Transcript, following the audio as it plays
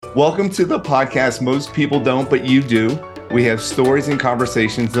Welcome to the podcast most people don't, but you do. We have stories and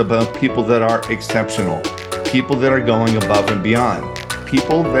conversations about people that are exceptional, people that are going above and beyond,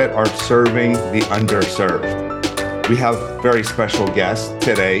 people that are serving the underserved. We have very special guests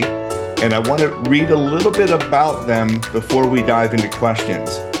today, and I want to read a little bit about them before we dive into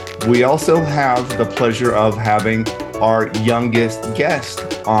questions. We also have the pleasure of having our youngest guest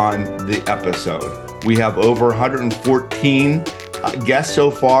on the episode. We have over 114 guests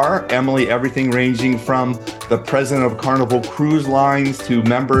so far. Emily, everything ranging from the president of Carnival Cruise Lines to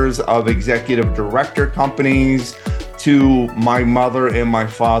members of executive director companies to my mother and my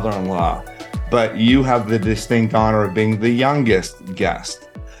father-in-law. But you have the distinct honor of being the youngest guest.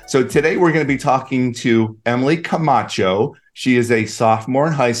 So today we're going to be talking to Emily Camacho. She is a sophomore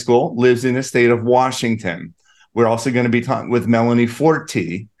in high school, lives in the state of Washington. We're also going to be talking with Melanie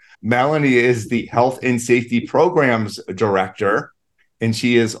Forti. Melanie is the Health and Safety Programs Director, and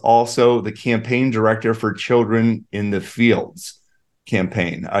she is also the campaign director for Children in the Fields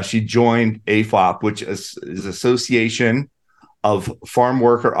campaign. She joined AFOP, which is Association of Farm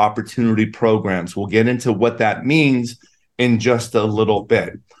Worker Opportunity Programs. We'll get into what that means in just a little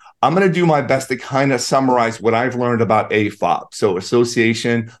bit. I'm going to do my best to kind of summarize what I've learned about AFOP. So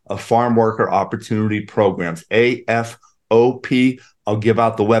Association of Farm Worker Opportunity Programs, AFOP. I'll give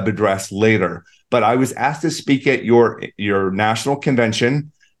out the web address later. But I was asked to speak at your national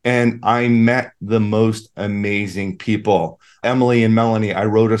convention, and I met the most amazing people. Emily and Melanie, I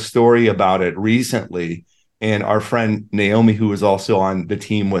wrote a story about it recently, and our friend Naomi, who was also on the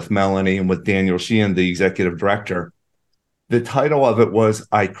team with Melanie and with Daniel Sheehan, the executive director, the title of it was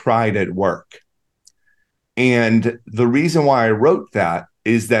I Cried at Work. And the reason why I wrote that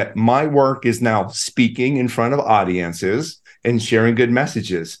is that my work is now speaking in front of audiences and sharing good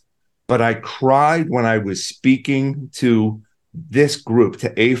messages. But I cried when I was speaking to this group, to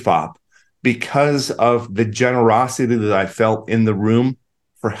AFOP, because of the generosity that I felt in the room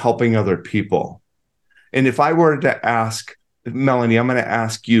for helping other people. And if I were to ask, Melanie, I'm going to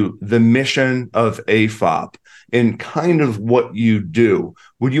ask you the mission of AFOP and kind of what you do.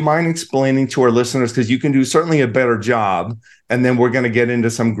 Would you mind explaining to our listeners, because you can do certainly a better job, and then we're going to get into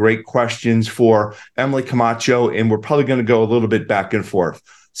some great questions for Emily Camacho, and we're probably going to go a little bit back and forth.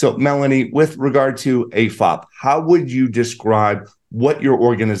 So Melanie, with regard to AFOP, how would you describe what your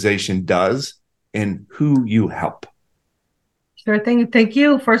organization does and who you help? Sure thing. Thank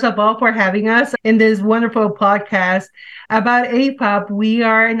you, first of all, for having us in this wonderful podcast about AFOP. We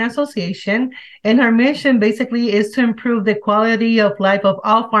are an association, and our mission basically is to improve the quality of life of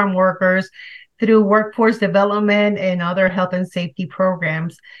all farm workers through workforce development and other health and safety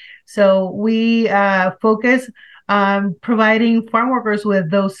programs. So we focus on providing farm workers with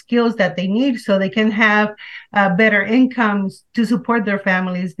those skills that they need so they can have better incomes to support their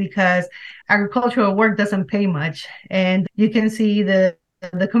families, because agricultural work doesn't pay much. And you can see the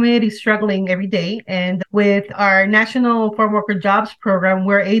community struggling every day. And with our National Farm Worker Jobs Program,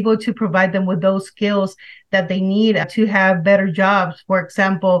 we're able to provide them with those skills that they need to have better jobs. For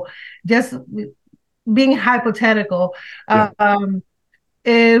example, just being hypothetical,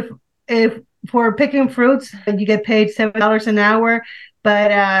 if for picking fruits, you get paid $7 an hour,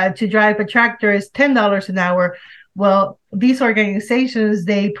 but to drive a tractor is $10 an hour. Well, these organizations,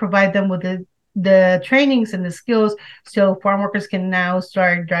 they provide them with the trainings and the skills so farm workers can now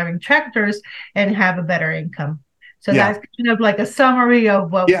start driving tractors and have a better income. So that's kind of like a summary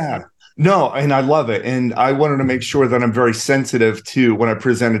of what we do. No, and I love it. And I wanted to make sure that I'm very sensitive to when I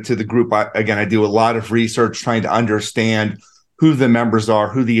present it to the group. I do a lot of research trying to understand who the members are,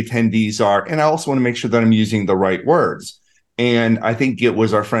 who the attendees are. And I also want to make sure that I'm using the right words. And I think it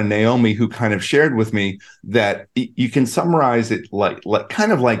was our friend Naomi who kind of shared with me that you can summarize it like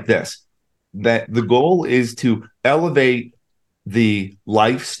kind of like this, that the goal is to elevate the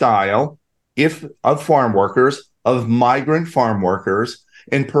lifestyle of farm workers, of migrant farm workers,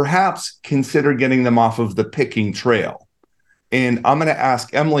 and perhaps consider getting them off of the picking trail. And I'm going to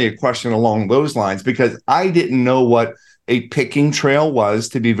ask Emily a question along those lines, because I didn't know what a picking trail was,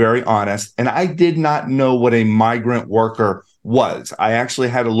 to be very honest. And I did not know what a migrant worker was. I actually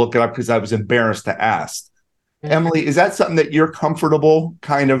had to look it up because I was embarrassed to ask. Mm-hmm. Emily, is that something that you're comfortable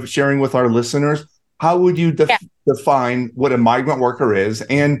kind of sharing with our listeners? How would you define what a migrant worker is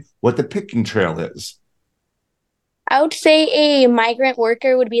and what the picking trail is? I would say a migrant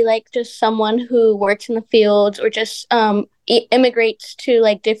worker would be like just someone who works in the fields or just immigrates to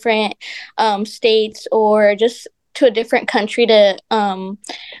like different states or just to a different country to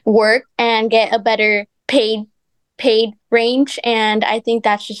work and get a better paid range. And I think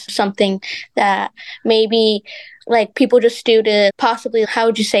that's just something that maybe like people just do to possibly, how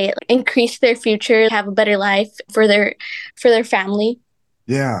would you say it, increase their future, have a better life for their family.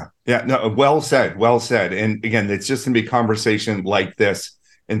 Yeah. Yeah. No, well said. Well said. And again, it's just going to be conversation like this.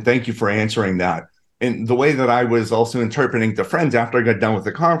 And thank you for answering that. And the way that I was also interpreting to friends after I got done with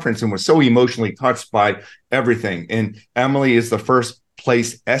the conference and was so emotionally touched by everything. And Emily is the first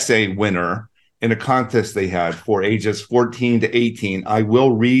place essay winner in a contest they had for ages 14 to 18. I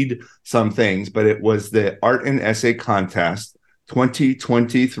will read some things, but it was the Art and Essay Contest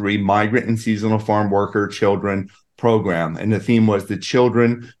 2023 Migrant and Seasonal Farm Worker Children Program. And the theme was the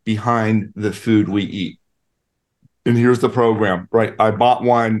children behind the food we eat. And here's the program, right? I bought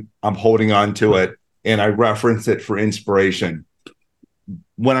one, I'm holding on to it, and I reference it for inspiration.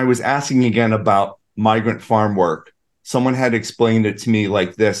 When I was asking again about migrant farm work, someone had explained it to me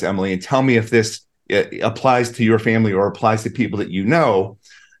like this, Emily, and tell me if this applies to your family or applies to people that you know,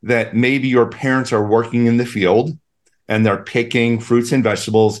 that maybe your parents are working in the field and they're picking fruits and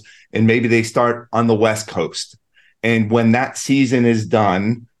vegetables, and maybe they start on the West Coast. And when that season is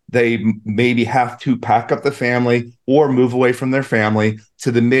done, they maybe have to pack up the family or move away from their family to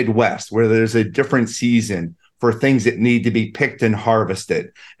the Midwest, where there's a different season for things that need to be picked and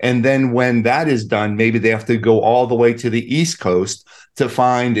harvested. And then when that is done, maybe they have to go all the way to the East Coast to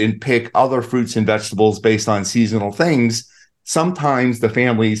find and pick other fruits and vegetables based on seasonal things. Sometimes the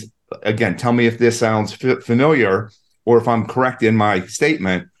families, again, tell me if this sounds familiar or if I'm correct in my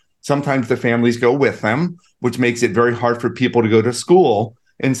statement, sometimes the families go with them, which makes it very hard for people to go to school.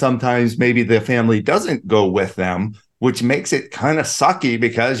 And sometimes maybe the family doesn't go with them, which makes it kind of sucky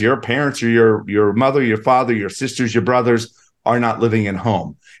because your parents or your mother, your father, your sisters, your brothers are not living at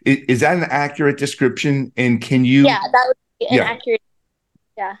home. Is that an accurate description? And can you? Yeah, that would be an accurate.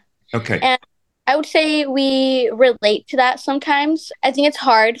 Yeah. Okay. And I would say we relate to that sometimes. I think it's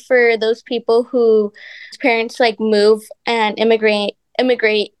hard for those people whose parents like move and immigrate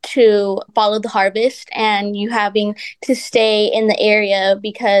to follow the harvest, and you having to stay in the area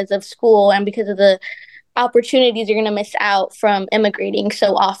because of school and because of the opportunities you're going to miss out from immigrating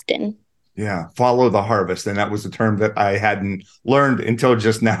so often. Yeah, follow the harvest. And that was a term that I hadn't learned until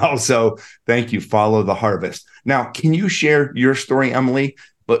just now. So thank you, follow the harvest. Now, can you share your story, Emily?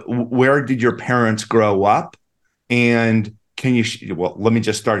 But where did your parents grow up? And can you, well, let me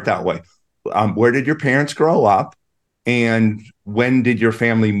just start that way. Where did your parents grow up? And when did your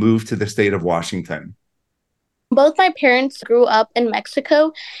family move to the state of Washington? Both my parents grew up in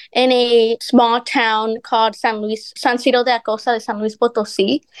Mexico in a small town called San Ciro de Acosta de San Luis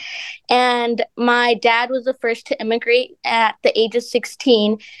Potosí. And my dad was the first to immigrate at the age of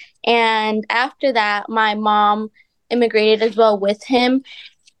 16. And after that, my mom immigrated as well with him.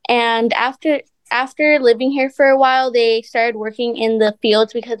 And after living here for a while, they started working in the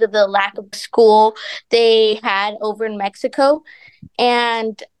fields because of the lack of school they had over in Mexico.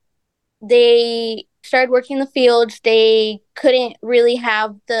 And they started working in the fields. They couldn't really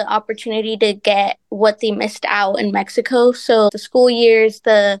have the opportunity to get what they missed out in Mexico. So the school years,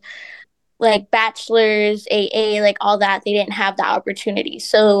 the like bachelor's, AA, like all that, they didn't have that opportunity.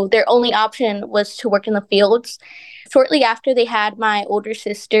 So their only option was to work in the fields. Shortly after, they had my older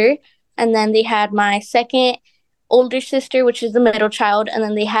sister, and then they had my second older sister, which is the middle child, and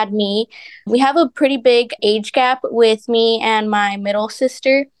then they had me. We have a pretty big age gap with me and my middle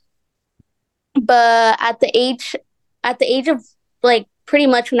sister. But at the age of like pretty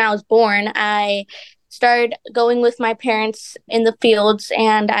much when I was born, I started going with my parents in the fields,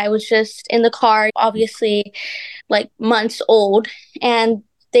 and I was just in the car, obviously like months old, and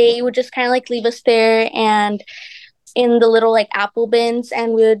they would just kind of like leave us there and in the little like apple bins,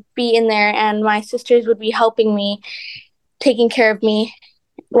 and we would be in there, and my sisters would be helping me, taking care of me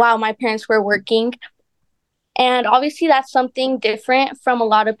while my parents were working. And obviously that's something different from a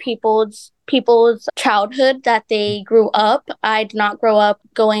lot of people's childhood that they grew up. I did not grow up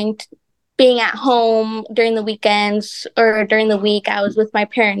being at home during the weekends or during the week. I was with my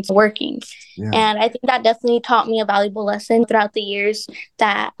parents working. Yeah. And I think that definitely taught me a valuable lesson throughout the years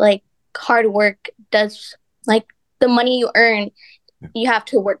that like hard work does, like the money you earn, you have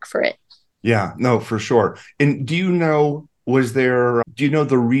to work for it. Yeah, no, for sure. And do you know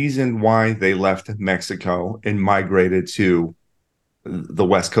the reason why they left Mexico and migrated to the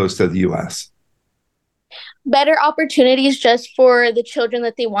West Coast of the U.S.? Better opportunities just for the children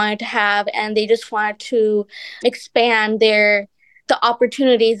that they wanted to have, and they just wanted to expand the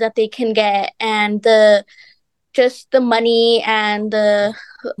opportunities that they can get, and the money and the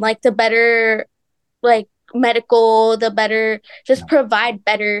better like medical, the better, just provide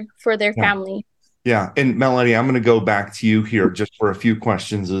better for their family. Yeah. And Melanie, I'm going to go back to you here just for a few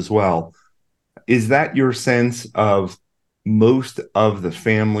questions as well. Is that your sense of most of the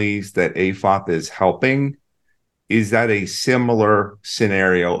families that AFOP is helping? Is that a similar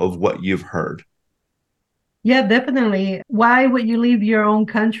scenario of what you've heard? Yeah, definitely. Why would you leave your own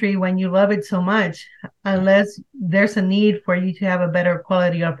country when you love it so much, unless there's a need for you to have a better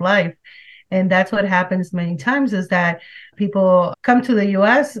quality of life? And that's what happens many times, is that people come to the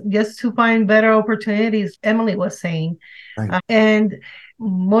US just to find better opportunities, Emily was saying. Right. And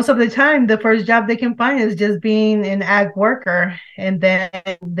most of the time, the first job they can find is just being an ag worker. And then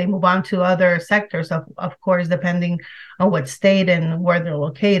they move on to other sectors, of course, depending on what state and where they're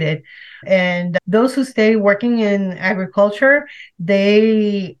located. And those who stay working in agriculture,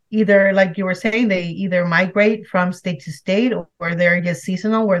 they either, like you were saying, they either migrate from state to state, or they're just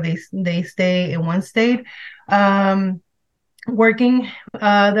seasonal, where they stay in one state working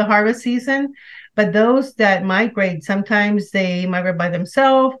the harvest season. But those that migrate, sometimes they migrate by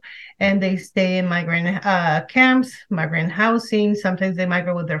themselves and they stay in migrant camps, migrant housing. Sometimes they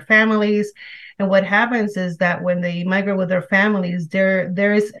migrate with their families. And what happens is that when they migrate with their families,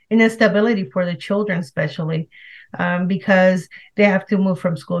 there is instability for the children, especially because they have to move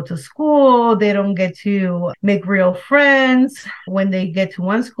from school to school. They don't get to make real friends. When they get to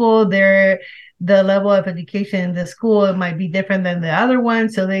one school, the level of education in the school, it might be different than the other one.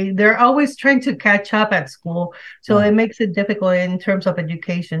 So they're always trying to catch up at school. So it makes it difficult in terms of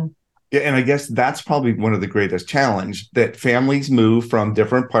education. Yeah, and I guess that's probably one of the greatest challenge, that families move from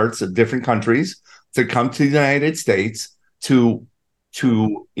different parts of different countries to come to the United States to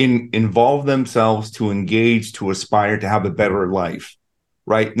involve themselves, to engage, to aspire to have a better life,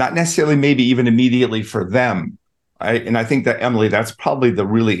 right? Not necessarily maybe even immediately for them. Right? And I think that, Emily, that's probably the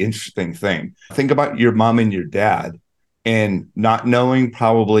really interesting thing. Think about your mom and your dad and not knowing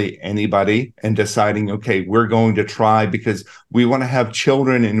probably anybody and deciding, okay, we're going to try because we want to have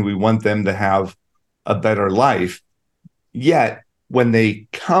children and we want them to have a better life. Yet when they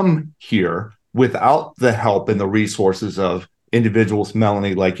come here without the help and the resources of individuals,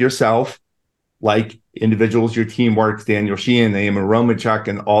 Melanie, like yourself, like individuals, your team works, Daniel Sheehan, Eamon Romachuk,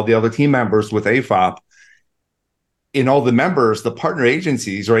 and all the other team members with AFOP, in all the members, the partner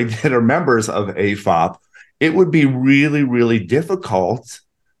agencies, right, that are members of AFOP, it would be really, really difficult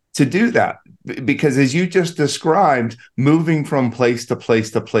to do that. Because as you just described, moving from place to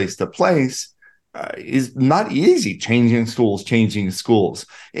place to place to place is not easy. Changing schools.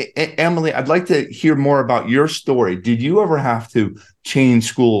 Emily, I'd like to hear more about your story. Did you ever have to change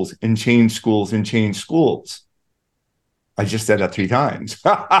schools and change schools and change schools? I just said that 3 times.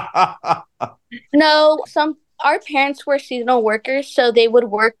 No, our parents were seasonal workers, so they would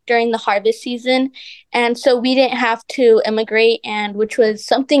work during the harvest season. And so we didn't have to immigrate, and which was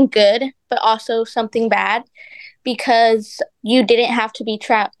something good, but also something bad, because you didn't have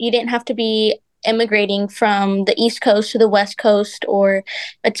to be immigrating from the East Coast to the West Coast or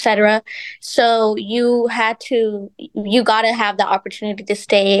etc. So you got to have the opportunity to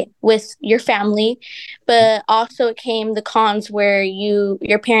stay with your family, but also it came the cons where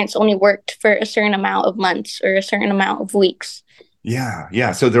your parents only worked for a certain amount of months or a certain amount of weeks.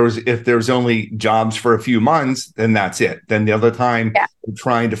 Yeah. So if there's only jobs for a few months, then that's it. Then the other time,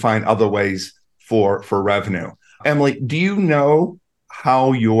 trying to find other ways for revenue. Emily, do you know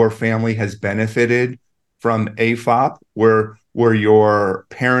how your family has benefited from AFOP, where your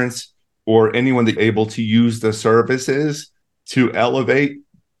parents or anyone that able to use the services to elevate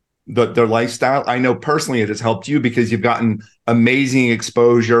their lifestyle? I know personally it has helped you because you've gotten amazing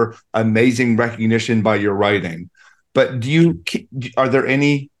exposure, amazing recognition by your writing. But are there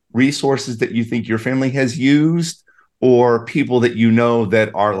any resources that you think your family has used, or people that you know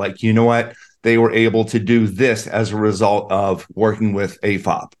that are like, you know what, they were able to do this as a result of working with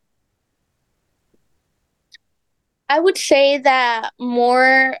AFOP? I would say that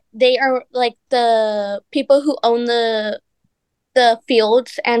they are like the people who own the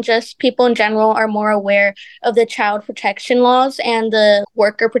fields, and just people in general are more aware of the child protection laws and the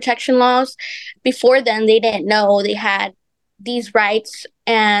worker protection laws. Before then, they didn't know they had these rights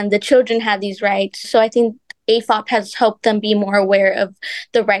and the children had these rights. So I think AFOP has helped them be more aware of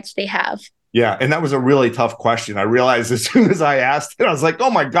the rights they have. Yeah, and that was a really tough question. I realized as soon as I asked it, I was like, oh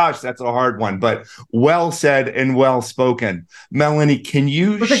my gosh, that's a hard one, but well said and well spoken. Melanie, can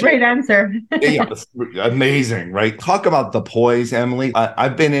you... It was a great answer. Yeah, amazing, right? Talk about the poise, Emily.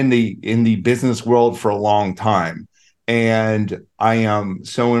 I've been in the business world for a long time, and I am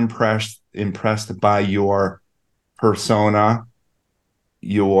so impressed by your persona,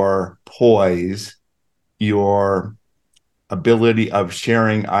 your poise, your ability of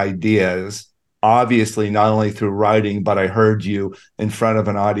sharing ideas, obviously not only through writing, but I heard you in front of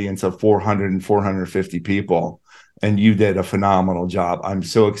an audience of 400 and 450 people, and you did a phenomenal job. I'm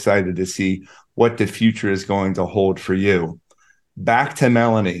so excited to see what the future is going to hold for you. Back to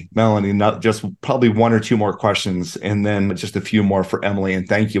Melanie. Melanie, not just probably one or two more questions, and then just a few more for Emily. And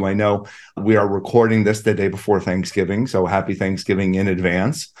thank you. I know we are recording this the day before Thanksgiving, so happy Thanksgiving in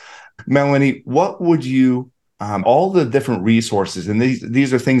advance. Melanie, what would you, all the different resources, and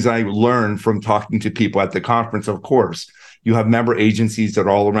these are things I learned from talking to people at the conference, of course. You have member agencies that are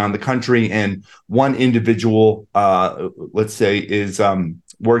all around the country, and one individual, let's say, is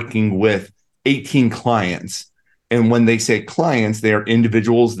working with 18 clients. And when they say clients, they are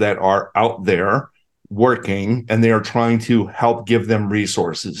individuals that are out there working, and they are trying to help give them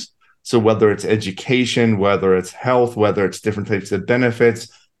resources. So whether it's education, whether it's health, whether it's different types of benefits,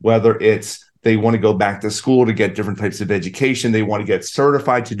 whether it's they want to go back to school to get different types of education, they want to get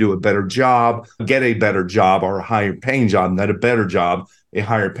certified to do a better job, get a better job or a higher paying job, not a better job, a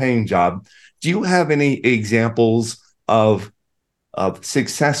higher paying job. Do you have any examples of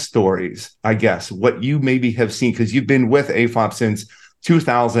success stories, I guess, what you maybe have seen, because you've been with AFOP since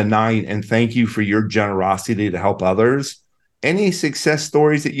 2009, and thank you for your generosity to help others. Any success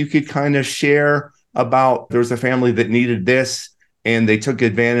stories that you could kind of share about there's a family that needed this and they took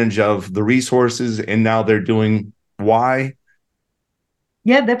advantage of the resources and now they're doing Y?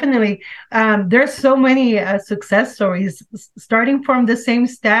 Yeah, definitely. There's so many success stories, starting from the same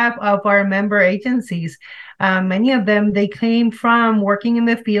staff of our member agencies. Many of them, they came from working in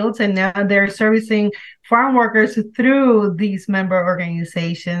the fields, and now they're servicing farm workers through these member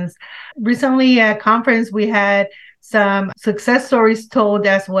organizations. Recently at conference, we had some success stories told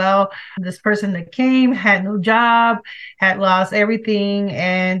as well. This person that came had no job, had lost everything,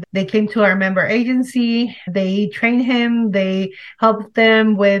 and they came to our member agency. They trained him, they helped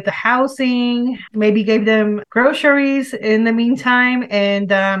them with housing, maybe gave them groceries in the meantime.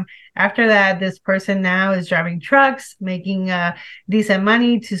 And after that, this person now is driving trucks, making decent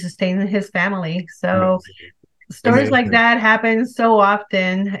money to sustain his family. So stories like that happen so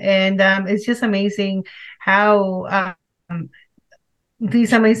often. And it's just amazing how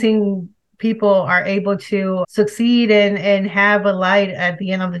these amazing people are able to succeed and have a light at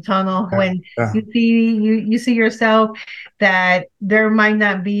the end of the tunnel. When you see yourself that there might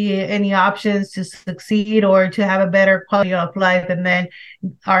not be any options to succeed or to have a better quality of life, and then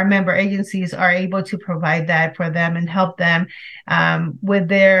our member agencies are able to provide that for them and help them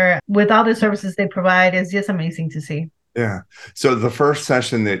with all the services they provide. Is just amazing to see. Yeah. So the first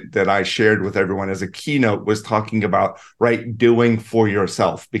session that I shared with everyone as a keynote was talking about, right, doing for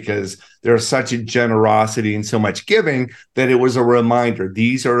yourself, because there's such a generosity and so much giving that it was a reminder.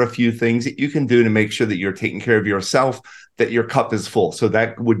 These are a few things that you can do to make sure that you're taking care of yourself, that your cup is full. So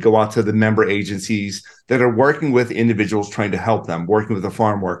that would go out to the member agencies that are working with individuals, trying to help them, working with the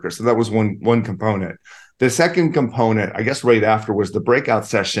farm workers. So that was one component. The second component, I guess right after, was the breakout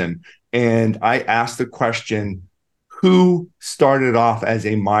session. And I asked the question, who started off as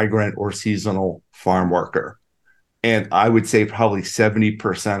a migrant or seasonal farm worker? And I would say probably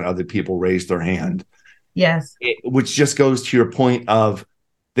 70% of the people raised their hand. Yes. Which just goes to your point of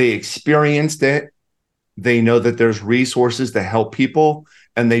they experienced it. They know that there's resources to help people,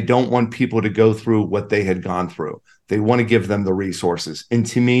 and they don't want people to go through what they had gone through. They want to give them the resources. And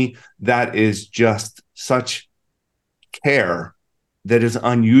to me, that is just such care that is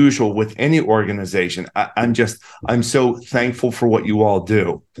unusual with any organization. I'm so thankful for what you all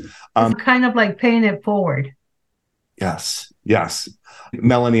do. It's kind of like paying it forward. Yes.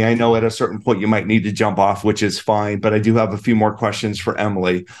 Melanie, I know at a certain point you might need to jump off, which is fine, but I do have a few more questions for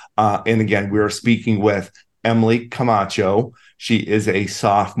Emily. And again, we are speaking with Emily Camacho. She is a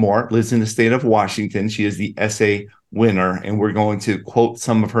sophomore, lives in the state of Washington. She is the essay winner, and we're going to quote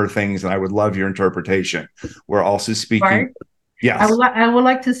some of her things, and I would love your interpretation. We're also speaking... Bart? Yes. I would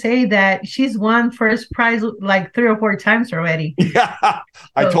like to say that she's won first prize like 3 or 4 times already. Yeah,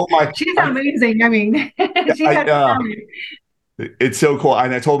 so she's amazing. I mean, she had it's so cool.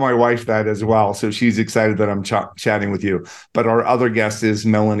 And I told my wife that as well. So she's excited that I'm chatting with you. But our other guest is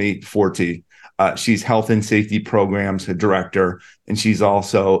Melanie Forti. She's Health and Safety Programs Director, and she's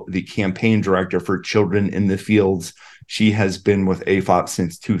also the Campaign Director for Children in the Fields. She has been with AFOP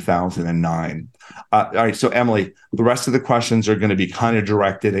since 2009. All right, so Emily, the rest of the questions are going to be kind of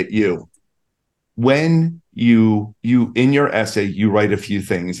directed at you. When you in your essay, you write a few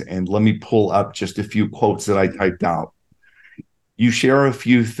things, and let me pull up just a few quotes that I typed out. You share a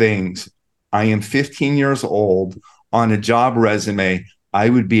few things. I am 15 years old. On a job resume, I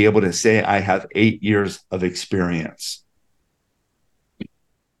would be able to say I have 8 years of experience.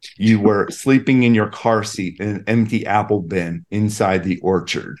 You were sleeping in your car seat in an empty apple bin inside the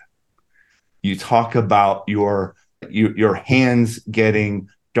orchard. You talk about your hands getting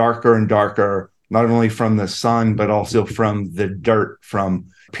darker and darker, not only from the sun, but also from the dirt, from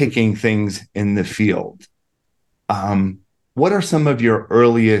picking things in the field. What are some of your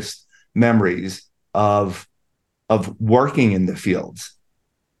earliest memories of working in the fields?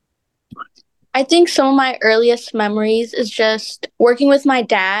 I think some of my earliest memories is just working with my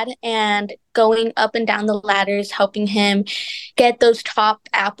dad and going up and down the ladders, helping him get those top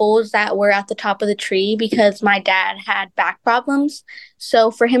apples that were at the top of the tree because my dad had back problems.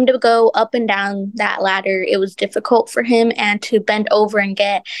 So for him to go up and down that ladder, it was difficult for him, and to bend over and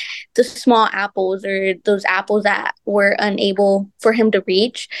get the small apples or those apples that were unable for him to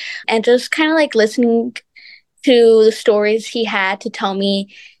reach, and just kind of like listening to the stories he had to tell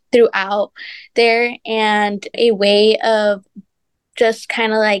me throughout there, and a way of just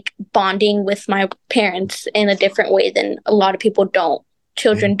kind of like bonding with my parents in a different way than a lot of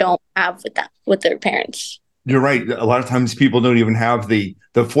children don't have with their parents. You're right. A lot of times people don't even have the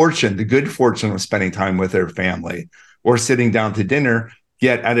good fortune of spending time with their family or sitting down to dinner,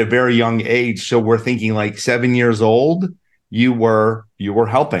 yet at a very young age. So we're thinking like 7 years old, you were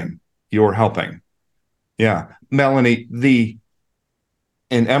helping. Yeah. Melanie,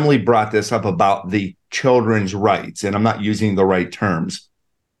 and Emily brought this up about the children's rights, and I'm not using the right terms,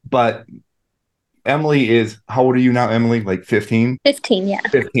 but Emily is, how old are you now, Emily? Like 15? 15, yeah.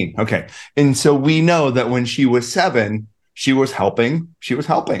 15, okay. And so we know that when she was 7, she was helping,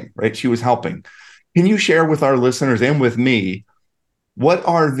 right? She was helping. Can you share with our listeners and with me, what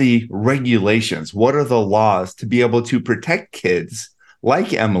are the regulations? What are the laws to be able to protect kids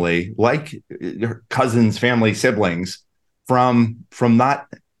like Emily, like her cousins, family, siblings, from not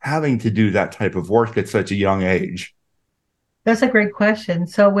having to do that type of work at such a young age? That's a great question.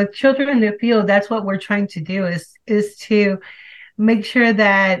 So with children in the field, that's what we're trying to do is to make sure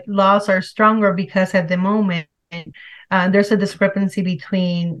that laws are stronger, because at the moment there's a discrepancy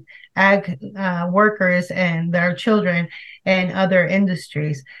between ag workers and their children and other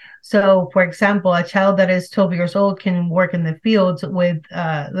industries. So, for example, a child that is 12 years old can work in the fields with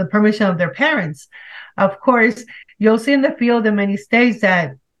the permission of their parents. Of course, you'll see in the field in many states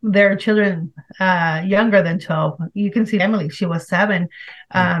that there are children younger than 12. You can see Emily, she was 7.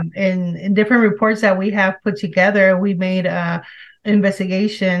 In different reports that we have put together, we made an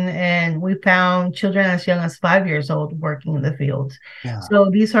investigation and we found children as young as 5 years old working in the fields. Yeah. So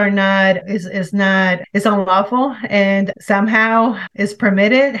these are it's unlawful, and somehow is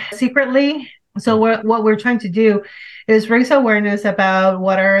permitted secretly. So what we're trying to do is raise awareness about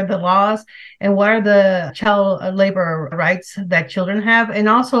what are the laws and what are the child labor rights that children have, and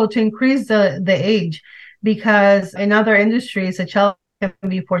also to increase the age, because in other industries, a child can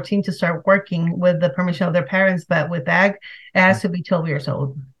be 14 to start working with the permission of their parents, but with ag, it has to be 12 years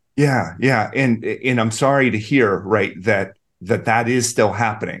old. Yeah. And I'm sorry to hear, right, that is still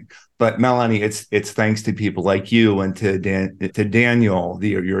happening. But Melanie, it's thanks to people like you and to Daniel,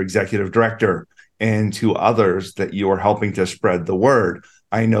 your executive director, and to others that you are helping to spread the word.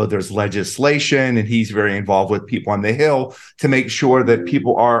 I know there's legislation, and he's very involved with people on the Hill to make sure that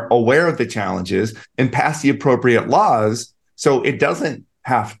people are aware of the challenges and pass the appropriate laws so it doesn't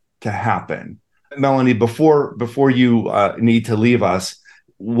have to happen. Melanie, before you need to leave us,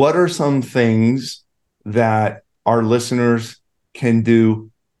 what are some things that our listeners can do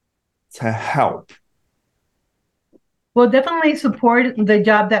to help? Well, definitely support the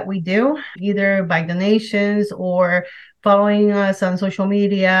job that we do, either by donations or following us on social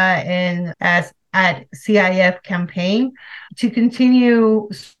media and at CIF campaign, to continue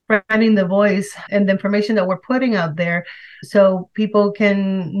spreading the voice and the information that we're putting out there so people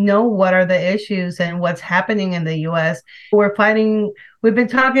can know what are the issues and what's happening in the U.S. We've been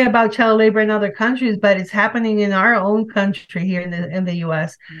talking about child labor in other countries, but it's happening in our own country here in the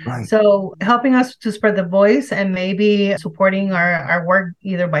U.S. Right. So helping us to spread the voice and maybe supporting our work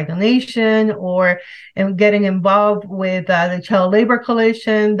either by donation or getting involved with the Child Labor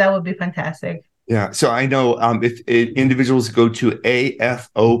Coalition, that would be fantastic. Yeah. So I know if individuals go to AFOP.org,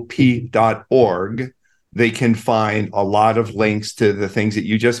 they can find a lot of links to the things that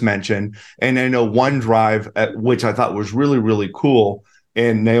you just mentioned. And I know OneDrive, which I thought was really, really cool.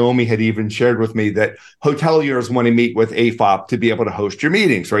 And Naomi had even shared with me that hoteliers want to meet with AFOP to be able to host your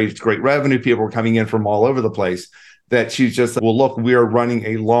meetings, right? It's great revenue. People are coming in from all over the place. That she's just, well, look, we are running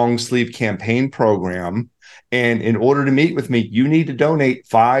a long sleeve campaign program. And in order to meet with me, you need to donate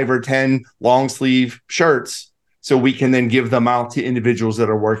 5 or 10 long sleeve shirts so we can then give them out to individuals that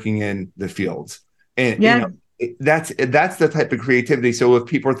are working in the fields. And, that's the type of creativity. So if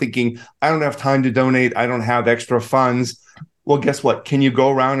people are thinking, I don't have time to donate, I don't have extra funds, well, guess what? Can you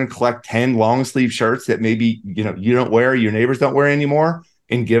go around and collect 10 long sleeve shirts that maybe you don't wear, your neighbors don't wear anymore,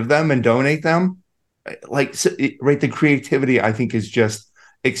 and give them and donate them? Like, right, the creativity, I think, is just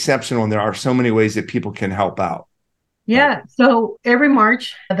exceptional, and there are so many ways that people can help out. Yeah. Right. So every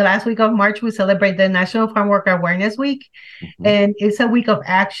March, the last week of March, we celebrate the National Farm Worker Awareness Week. Mm-hmm. And it's a week of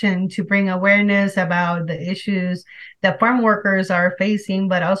action to bring awareness about the issues that farm workers are facing,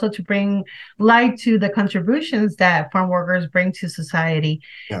 but also to bring light to the contributions that farm workers bring to society.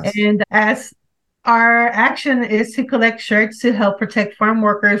 Yes. And as our action is to collect shirts to help protect farm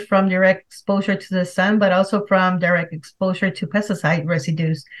workers from direct exposure to the sun, but also from direct exposure to pesticide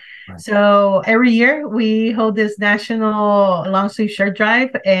residues. Right. So every year we hold this national long sleeve shirt drive,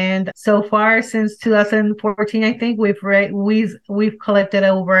 and so far since 2014, I think we've collected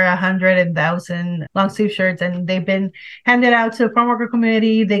over 100,000 long sleeve shirts, and they've been handed out to the farm worker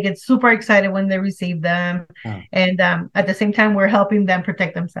community. They get super excited when they receive them, and at the same time, we're helping them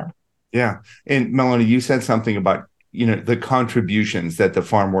protect themselves. Yeah. And Melanie, you said something about, the contributions that the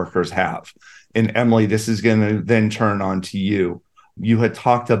farm workers have. And Emily, this is going to then turn on to you. You had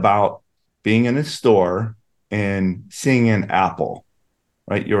talked about being in a store and seeing an apple,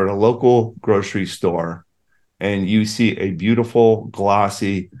 right? You're at a local grocery store and you see a beautiful,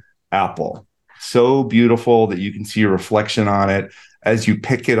 glossy apple. So beautiful that you can see your reflection on it as you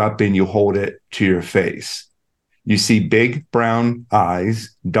pick it up and you hold it to your face. You see big brown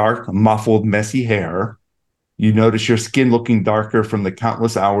eyes, dark, muffled, messy hair. You notice your skin looking darker from the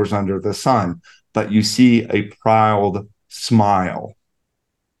countless hours under the sun, but you see a proud smile.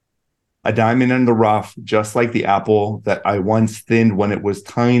 A diamond in the rough, just like the apple that I once thinned when it was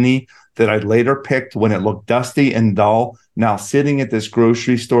tiny, that I later picked when it looked dusty and dull, now sitting at this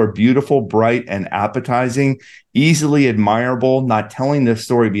grocery store, beautiful, bright, and appetizing, easily admirable, not telling the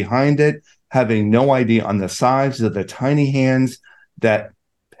story behind it, having no idea on the size of the tiny hands that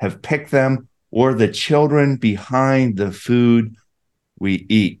have picked them or the children behind the food we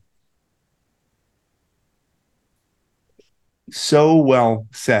eat. So well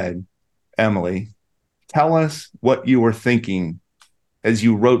said, Emily. Tell us what you were thinking as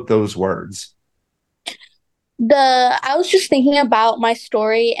you wrote those words. I was just thinking about my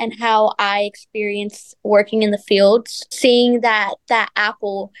story and how I experienced working in the fields, seeing that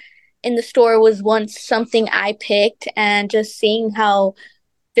apple in the store was once something I picked, and just seeing how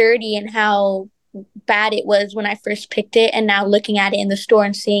dirty and how bad it was when I first picked it, and now looking at it in the store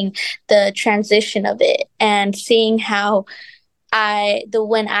and seeing the transition of it, and seeing how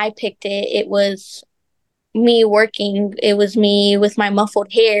when I picked it, it was me working. It was me with my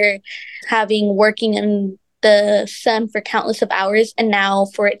muffled hair, working in the sun for countless of hours, and now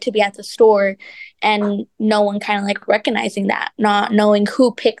for it to be at the store and no one kind of like recognizing that, not knowing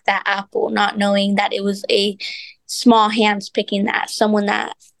who picked that apple, not knowing that it was a small hands picking that, someone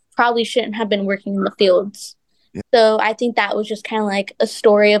that probably shouldn't have been working in the fields. Yeah. So I think that was just kind of like a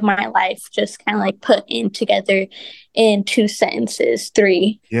story of my life, just kind of like put in together in 2 sentences,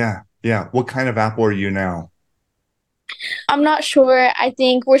 3. Yeah. Yeah. What kind of apple are you now? I'm not sure. I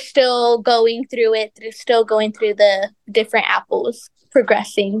think we're still going through it. They're still going through the different apples,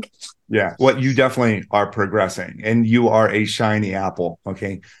 progressing. Yeah. Well, you definitely are progressing, and you are a shiny apple.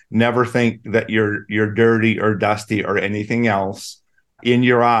 Okay. Never think that you're dirty or dusty or anything else. In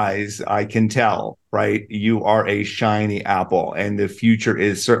your eyes, I can tell, right? You are a shiny apple, and the future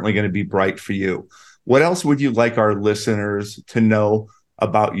is certainly going to be bright for you. What else would you like our listeners to know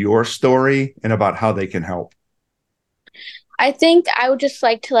about your story and about how they can help? I think I would just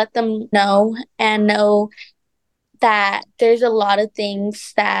like to let them know that there's a lot of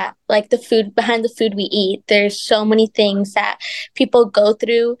things that, like the food, behind the food we eat, there's so many things that people go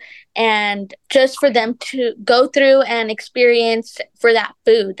through, and just for them to go through and experience for that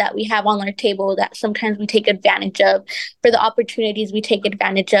food that we have on our table that sometimes we take advantage of, for the opportunities we take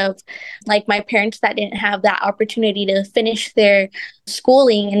advantage of, like my parents that didn't have that opportunity to finish their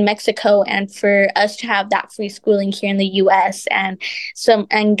schooling in Mexico, and for us to have that free schooling here in the US, and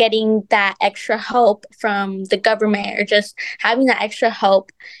getting that extra help from the government, or just having that extra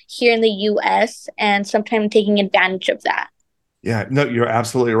help here in the US, and sometimes taking advantage of that. Yeah, no, you're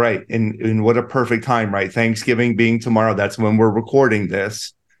absolutely right. And what a perfect time, right? Thanksgiving being tomorrow, that's when we're recording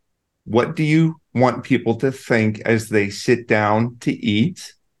this. What do you want people to think as they sit down to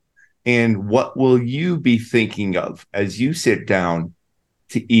eat? And what will you be thinking of as you sit down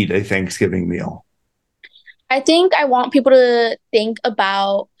to eat a Thanksgiving meal? I think I want people to think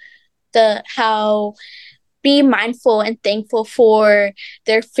about how be mindful and thankful for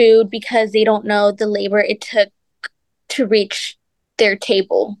their food because they don't know the labor it took to reach their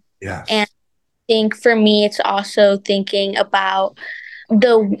table. And Yes. I think for me, it's also thinking about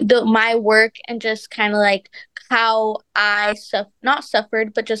my work and just kind of like how I not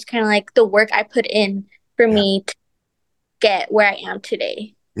suffered, but just kind of like the work I put in for Yeah. me to get where I am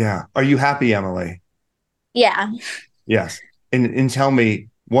today. Yeah. Are you happy, Emily? Yeah. Yes. And tell me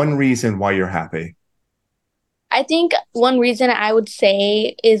one reason why you're happy. I think one reason I would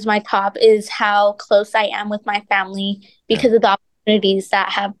say is my top is how close I am with my family Yeah. because of the opportunities that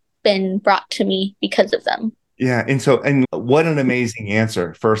have been brought to me because of them. Yeah. And what an amazing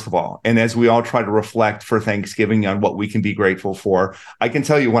answer, first of all. And as we all try to reflect for Thanksgiving on what we can be grateful for, I can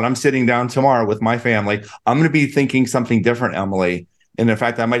tell you when I'm sitting down tomorrow with my family, I'm going to be thinking something different, Emily. And in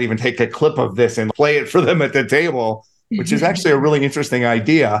fact, I might even take a clip of this and play it for them at the table, which is actually a really interesting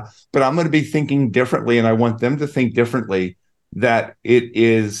idea. But I'm going to be thinking differently. And I want them to think differently, that it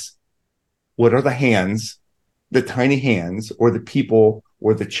is, what are the hands, the tiny hands, or the people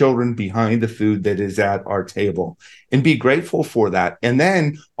or the children behind the food that is at our table, and be grateful for that. And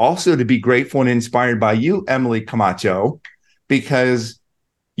then also to be grateful and inspired by you, Emily Camacho, because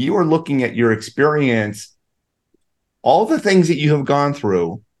you are looking at your experience. All the things that you have gone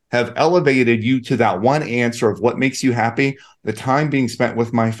through have elevated you to that one answer of what makes you happy. The time being spent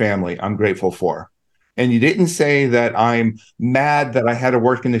with my family, I'm grateful for. And you didn't say that I'm mad that I had to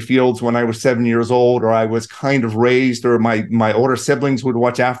work in the fields when I was 7 years old, or I was kind of raised, or my older siblings would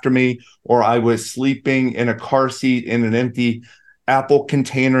watch after me, or I was sleeping in a car seat in an empty apple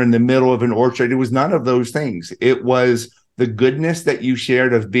container in the middle of an orchard. It was none of those things. It was the goodness that you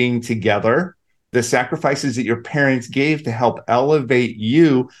shared of being together, the sacrifices that your parents gave to help elevate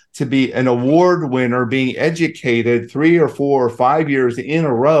you to be an award winner, being educated 3 or 4 or 5 years in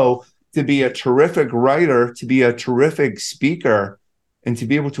a row, to be a terrific writer, to be a terrific speaker, and to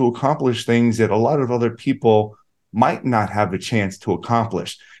be able to accomplish things that a lot of other people might not have a chance to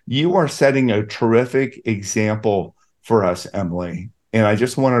accomplish. You are setting a terrific example for us, Emily. And I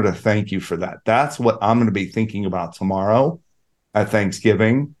just wanted to thank you for that. That's what I'm going to be thinking about tomorrow at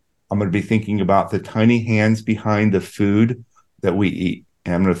Thanksgiving. I'm going to be thinking about the tiny hands behind the food that we eat.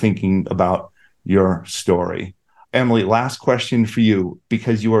 And I'm going to be thinking about your story. Emily, last question for you,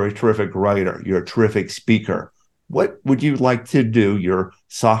 because you are a terrific writer, you're a terrific speaker. What would you like to do? You're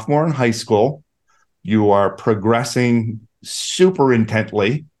sophomore in high school. You are progressing super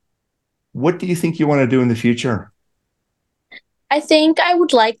intently. What do you think you want to do in the future? I think I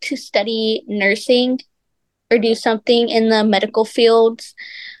would like to study nursing or do something in the medical fields.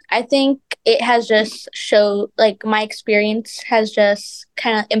 I think it has just showed, like, my experience has just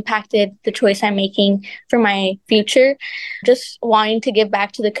kind of impacted the choice I'm making for my future. Just wanting to give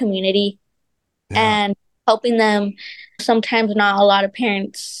back to the community and helping them. Sometimes not a lot of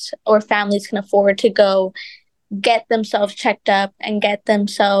parents or families can afford to go get themselves checked up and get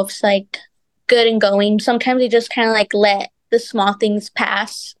themselves like good and going. Sometimes they just kind of like let the small things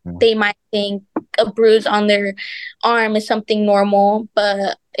pass. Yeah. They might think a bruise on their arm is something normal,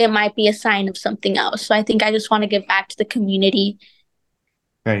 but it might be a sign of something else. So I think I just want to give back to the community.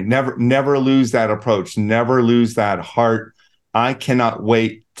 Okay, never lose that approach. Never lose that heart. I cannot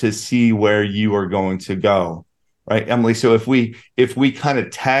wait to see where you are going to go. Right, Emily. So if we kind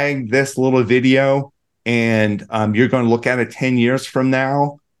of tag this little video, and you're going to look at it 10 years from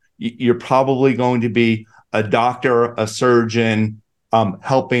now, you're probably going to be a doctor, a surgeon,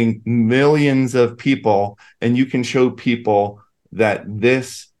 helping millions of people. And you can show people that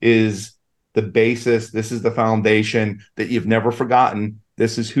this is the basis, this is the foundation, that you've never forgotten.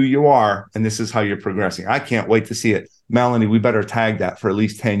 This is who you are, and this is how you're progressing. I can't wait to see it. Melanie, we better tag that for at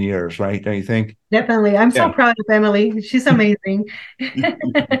least 10 years, right? Don't you think? Definitely. I'm so proud of Emily. She's amazing.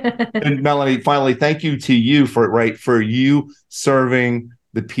 And Melanie, finally, thank you to you for you serving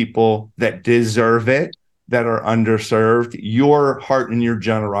the people that deserve it, that are underserved. Your heart and your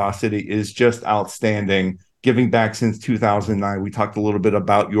generosity is just outstanding. Giving back since 2009. We talked a little bit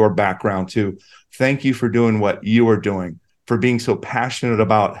about your background too. Thank you for doing what you are doing, for being so passionate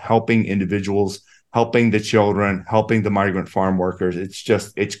about helping individuals, helping the children, helping the migrant farm workers.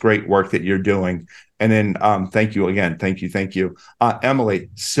 It's great work that you're doing. And then thank you again. Thank you.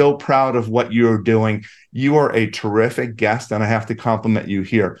 Emily, so proud of what you're doing. You are a terrific guest, and I have to compliment you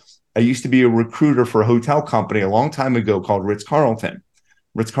here. I used to be a recruiter for a hotel company a long time ago called Ritz-Carlton.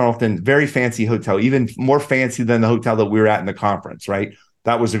 Ritz-Carlton, very fancy hotel, even more fancy than the hotel that we were at in the conference, right?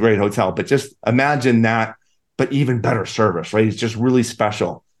 That was a great hotel. But just imagine that, but even better service, right? It's just really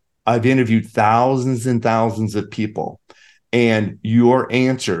special. I've interviewed thousands and thousands of people, and your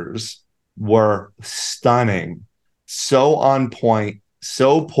answers were stunning, so on point,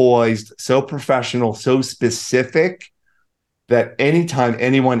 so poised, so professional, so specific that anytime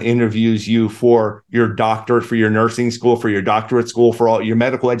anyone interviews you for your doctorate, for your nursing school, for your doctorate school, for all your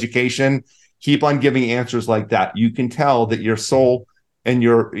medical education, keep on giving answers like that. You can tell that your soul and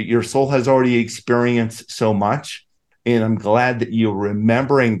your soul has already experienced so much. And I'm glad that you're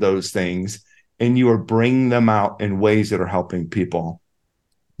remembering those things and you are bringing them out in ways that are helping people.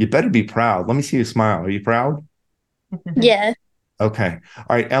 You better be proud. Let me see you smile. Are you proud? Yeah. Okay. All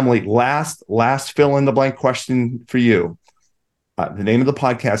right, Emily, last fill in the blank question for you. The name of the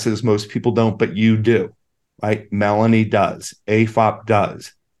podcast is Most People Don't, But You Do, right? Melanie does. AFOP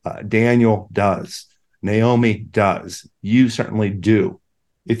does. Daniel does. Naomi does. You certainly do.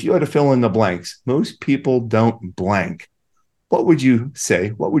 If you had to fill in the blanks, most people don't blank. What would you say?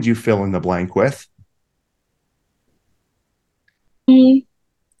 What would you fill in the blank with?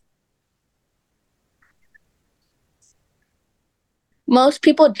 Most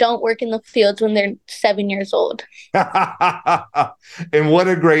people don't work in the fields when they're 7 years old. And what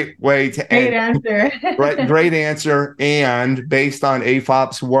a great way to end. Great answer. Right, great answer. And based on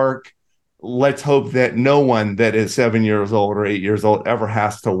AFOP's work, let's hope that no one that is 7 years old or 8 years old ever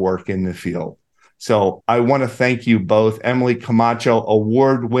has to work in the field. So I want to thank you both. Emily Camacho,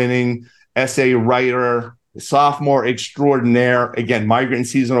 award-winning essay writer, sophomore extraordinaire, again, migrant and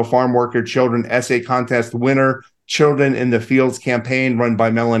seasonal farm worker children essay contest winner, Children in the Fields campaign run by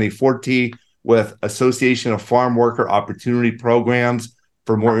Melanie Forti with Association of Farm Worker Opportunity Programs.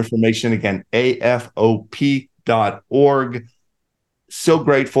 For more information, again, AFOP.org. So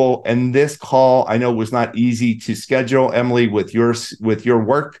grateful. And this call, I know, was not easy to schedule, Emily, with your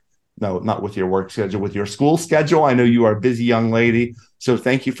work. No, not with your work schedule, with your school schedule. I know you are a busy young lady. So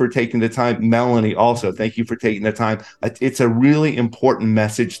thank you for taking the time. Melanie, also, thank you for taking the time. It's a really important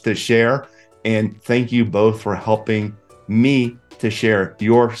message to share. And thank you both for helping me to share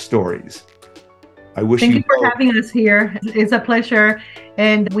your stories. I wish Thank you for both having us here. It's a pleasure.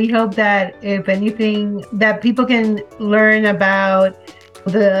 And we hope that if anything, that people can learn about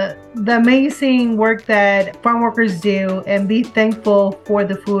the amazing work that farm workers do and be thankful for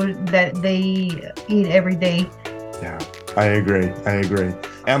the food that they eat every day. Yeah, I agree.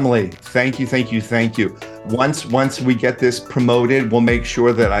 Emily, thank you. Once we get this promoted, we'll make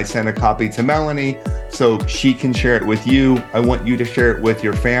sure that I send a copy to Melanie so she can share it with you. I want you to share it with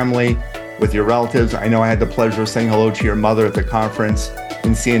your family, with your relatives. I know I had the pleasure of saying hello to your mother at the conference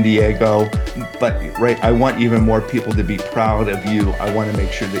in San Diego, but right, I want even more people to be proud of you. I want to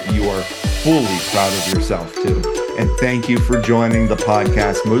make sure that you are fully proud of yourself too. And thank you for joining the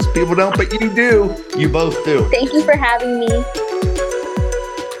podcast. Most people don't, but you do. You both do. Thank you for having me.